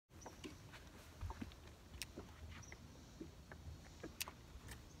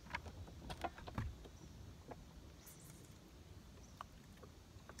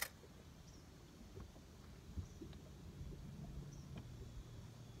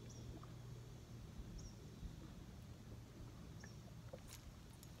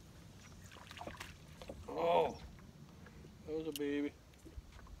baby.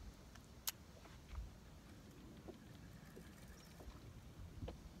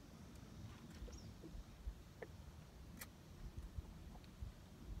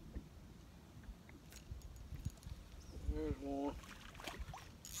 There's one.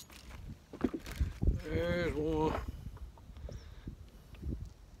 There's one.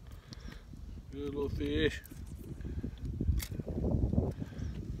 Good little fish.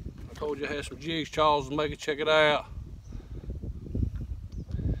 I told you I had some jigs, Charles, to make it. Check it out.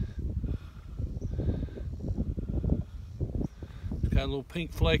 It's got a little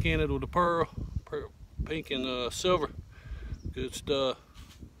pink flake in it with a pearl, pink and silver. Good stuff.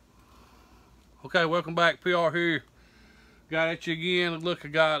 Okay, welcome back. PR here. Got at you again. Look, I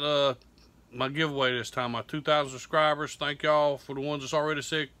got my giveaway this time. My 2,000 subscribers. Thank y'all for the ones that's already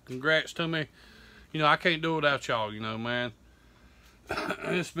said congrats to me. You know, I can't do it without y'all, you know, man.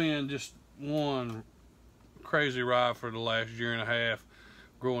 It's been just one crazy ride for the last year and a half,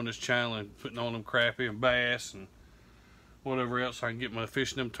 growing this channel and putting on them crappie and bass and whatever else I can get my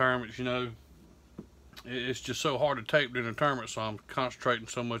fishing them tournaments, you know. It's just so hard to tape during the tournament, so I'm concentrating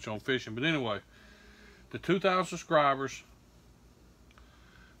so much on fishing. But anyway, the 2,000 subscribers.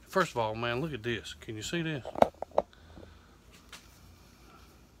 First of all, man, look at this. Can you see this?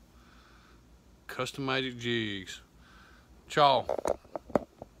 Custom Magic Jigs. Chaw.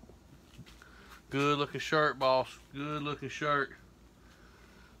 Good looking shirt, boss. Good looking shirt.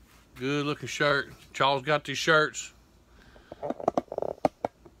 Good looking shirt. Chaw's got these shirts.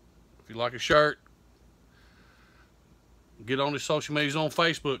 If you like a shirt, get on his social medias on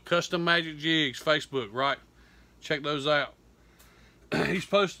Facebook. Custom Magic Jigs, Facebook, right? Check those out. He's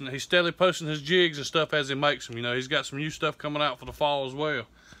steadily posting his jigs and stuff as he makes them. You know, he's got some new stuff coming out for the fall as well.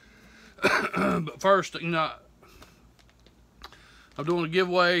 But first, you know, I'm doing a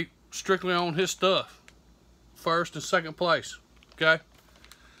giveaway strictly on his stuff. First and second place, okay?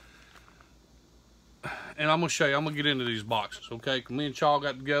 And I'm gonna show you. I'm gonna get into these boxes, okay? Me and Chaw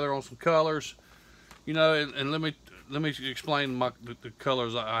got together on some colors, you know, and let me explain the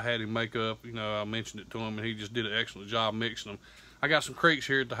colors I had him make up. You know, I mentioned it to him, and he just did an excellent job mixing them. I got some creeks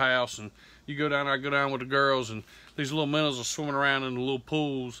here at the house, and you go down there, I go down with the girls, and these little minnows are swimming around in the little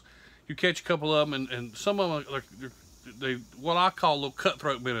pools. You catch a couple of them, and some of them are they what I call little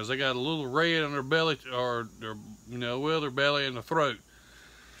cutthroat minnows. They got a little red on their belly, or their, you know, well, their belly and the throat.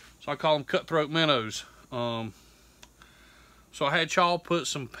 So I call them cutthroat minnows. So I had Chaw put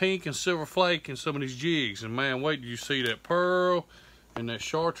some pink and silver flake in some of these jigs, and man, wait till you see that pearl and that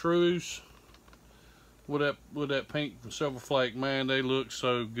chartreuse with that pink and silver flake. Man, they look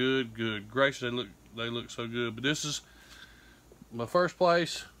so good. Good gracious, they look so good. But this is my first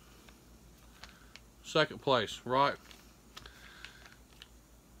place, second place, right?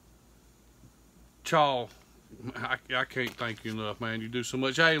 Chaw, I can't thank you enough, man. You do so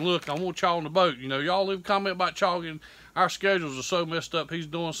much. Hey, look, I want Chaw on the boat. You know, y'all leave a comment about Chaw, and our schedules are so messed up. He's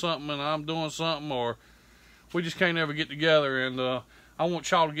doing something and I'm doing something, or we just can't ever get together. And I want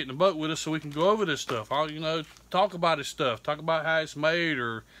Chaw to get in the boat with us so we can go over this stuff. I'll, you know, talk about his stuff, talk about how it's made,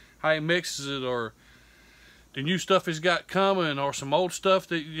 or how he mixes it, or the new stuff he's got coming, or some old stuff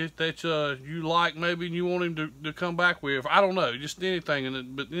that you like maybe and you want him to come back with. I don't know, just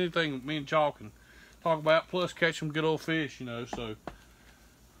anything. But anything me and Chaw can talk about, plus catch some good old fish, you know. So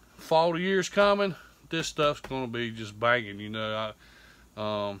fall of the year's coming. This stuff's gonna be just banging, you know.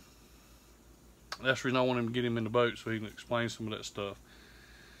 That's the reason I want him to get him in the boat so he can explain some of that stuff.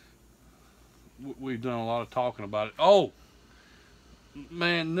 We've done a lot of talking about it. Oh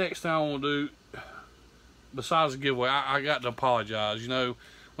man, next thing I want to do, besides the giveaway, I got to apologize. You know,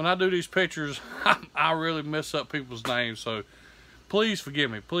 when I do these pictures, I really mess up people's names, so please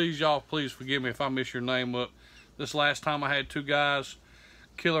forgive me. Please, y'all, please forgive me if I mess your name up. This last time I had two guys,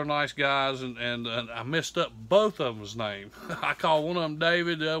 killer nice guys, and I messed up both of them's name. I call one of them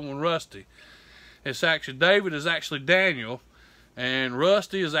David, the other one Rusty. It's actually, David is actually Daniel, and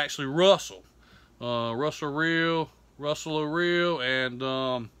Rusty is actually Russell. Russell O'Real,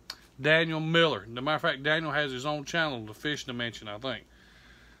 and Daniel Miller. As a matter of fact, Daniel has his own channel, The Fish Dimension, I think.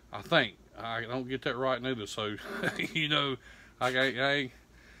 I don't get that right neither, so, you know, I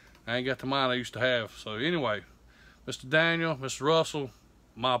ain't got the mind I used to have. So anyway, Mr. Daniel, Mr. Russell,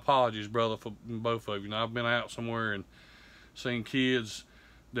 my apologies, brother, for both of you. Now, I've been out somewhere and seen kids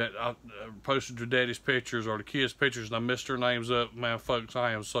that I posted their daddy's pictures or the kids' pictures, and I messed their names up. Man, folks,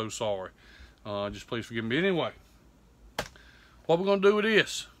 I am so sorry. Just please forgive me. Anyway, what we're going to do with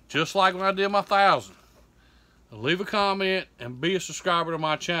this, just like when I did my 1,000, leave a comment and be a subscriber to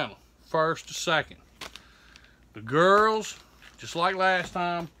my channel, first to second. The girls, just like last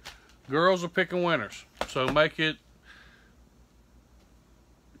time, girls are picking winners. So make it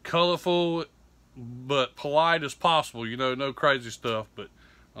colorful, but polite as possible. You know, no crazy stuff, but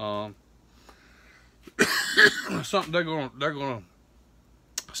something they're gonna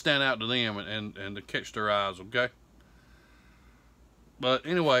stand out to them and to catch their eyes. Okay. But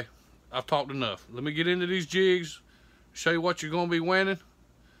anyway, I've talked enough. Let me get into these jigs, show you what you're gonna be winning.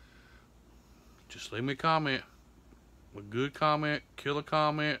 Just leave me a comment, a good comment, killer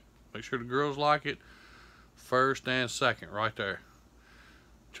comment. Make sure the girls like it. First and second, right there.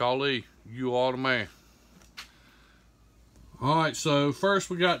 Charlie, you are the man. All right, so first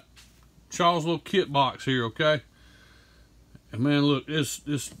we got Charles' little kit box here, okay? And man, look, it's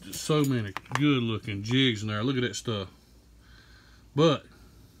so many good looking jigs in there. Look at that stuff. But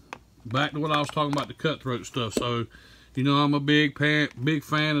back to what I was talking about, the cutthroat stuff. So, you know, I'm a big fan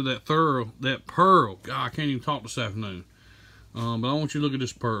of that pearl. God, I can't even talk this afternoon. But I want you to look at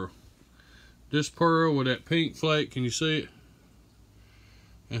this pearl. This pearl with that pink flake, can you see it?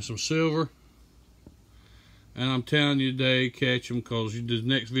 And some silver. And I'm telling you, they catch them, because the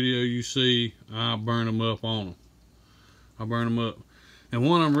next video you see, I'll burn them up on them. I'll burn them up. And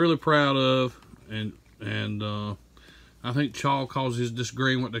one I'm really proud of, and I think Chaw calls this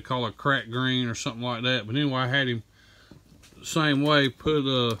green what they call a crack green or something like that. But anyway, I had him the same way, put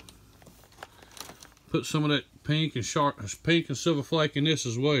some of that pink and silver flake in this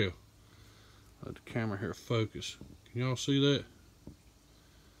as well. Let the camera here focus. Can y'all see that?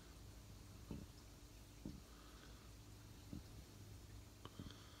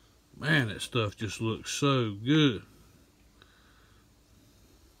 Man, that stuff just looks so good.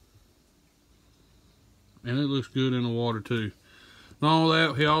 And it looks good in the water too. Not only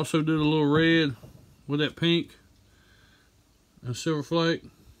that, he also did a little red with that pink and silver flake.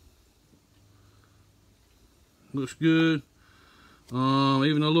 Looks good.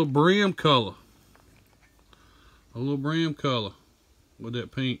 Even a little brim color. A little brim color with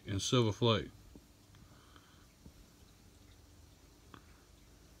that pink and silver flake.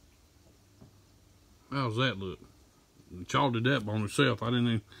 How's that look? Chaw did that by himself. I didn't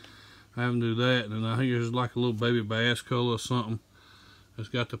even have him do that. And I think there's like a little baby bass color or something. It's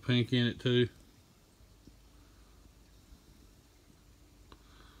got the pink in it too.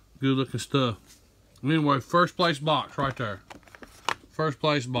 Good looking stuff. Anyway, first place box right there. First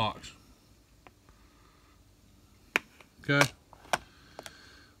place box. Okay.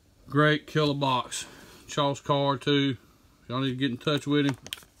 Great killer box. Chaw's card too. Y'all need to get in touch with him.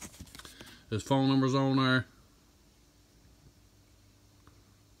 His phone number's on there.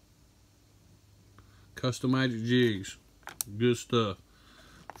 Custom Magic Jigs. Good stuff.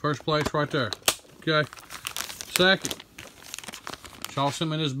 First place right there. Okay. Second, Chaw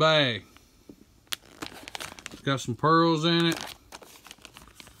sent me this bag. It's got some pearls in it.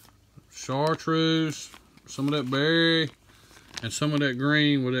 Chartreuse. Some of that berry. And some of that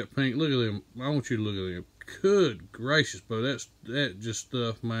green with that pink. Look at them. I want you to look at them. Good gracious, bro. That's just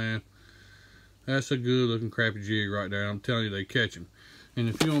stuff, man. That's a good looking crappie jig right there. I'm telling you, they catch them. And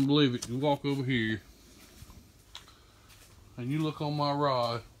if you don't believe it, you walk over here and you look on my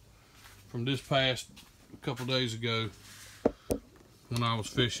rod from this past couple days ago when I was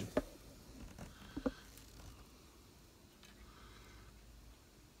fishing.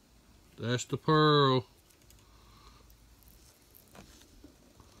 That's the pearl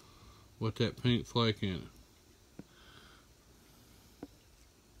with that pink flake in it.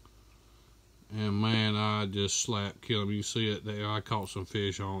 And man, I just slapped, killed him. You see it there. I caught some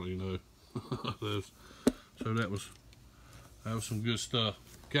fish on it, you know. So that was some good stuff.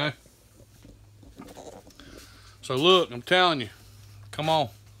 Okay. So look, I'm telling you, come on.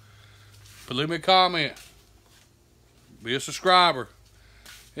 But leave me a comment. Be a subscriber.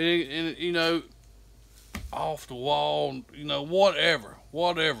 And you know, off the wall, you know, whatever.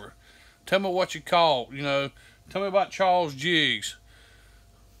 Tell me what you caught, you know. Tell me about Chaw's jigs.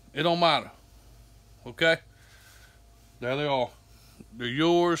 It don't matter. Okay? There they are. They're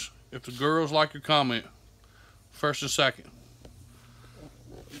yours if the girls like your comment. First and second.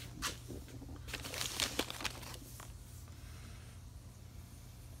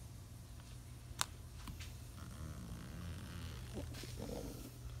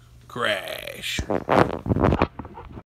 Crash.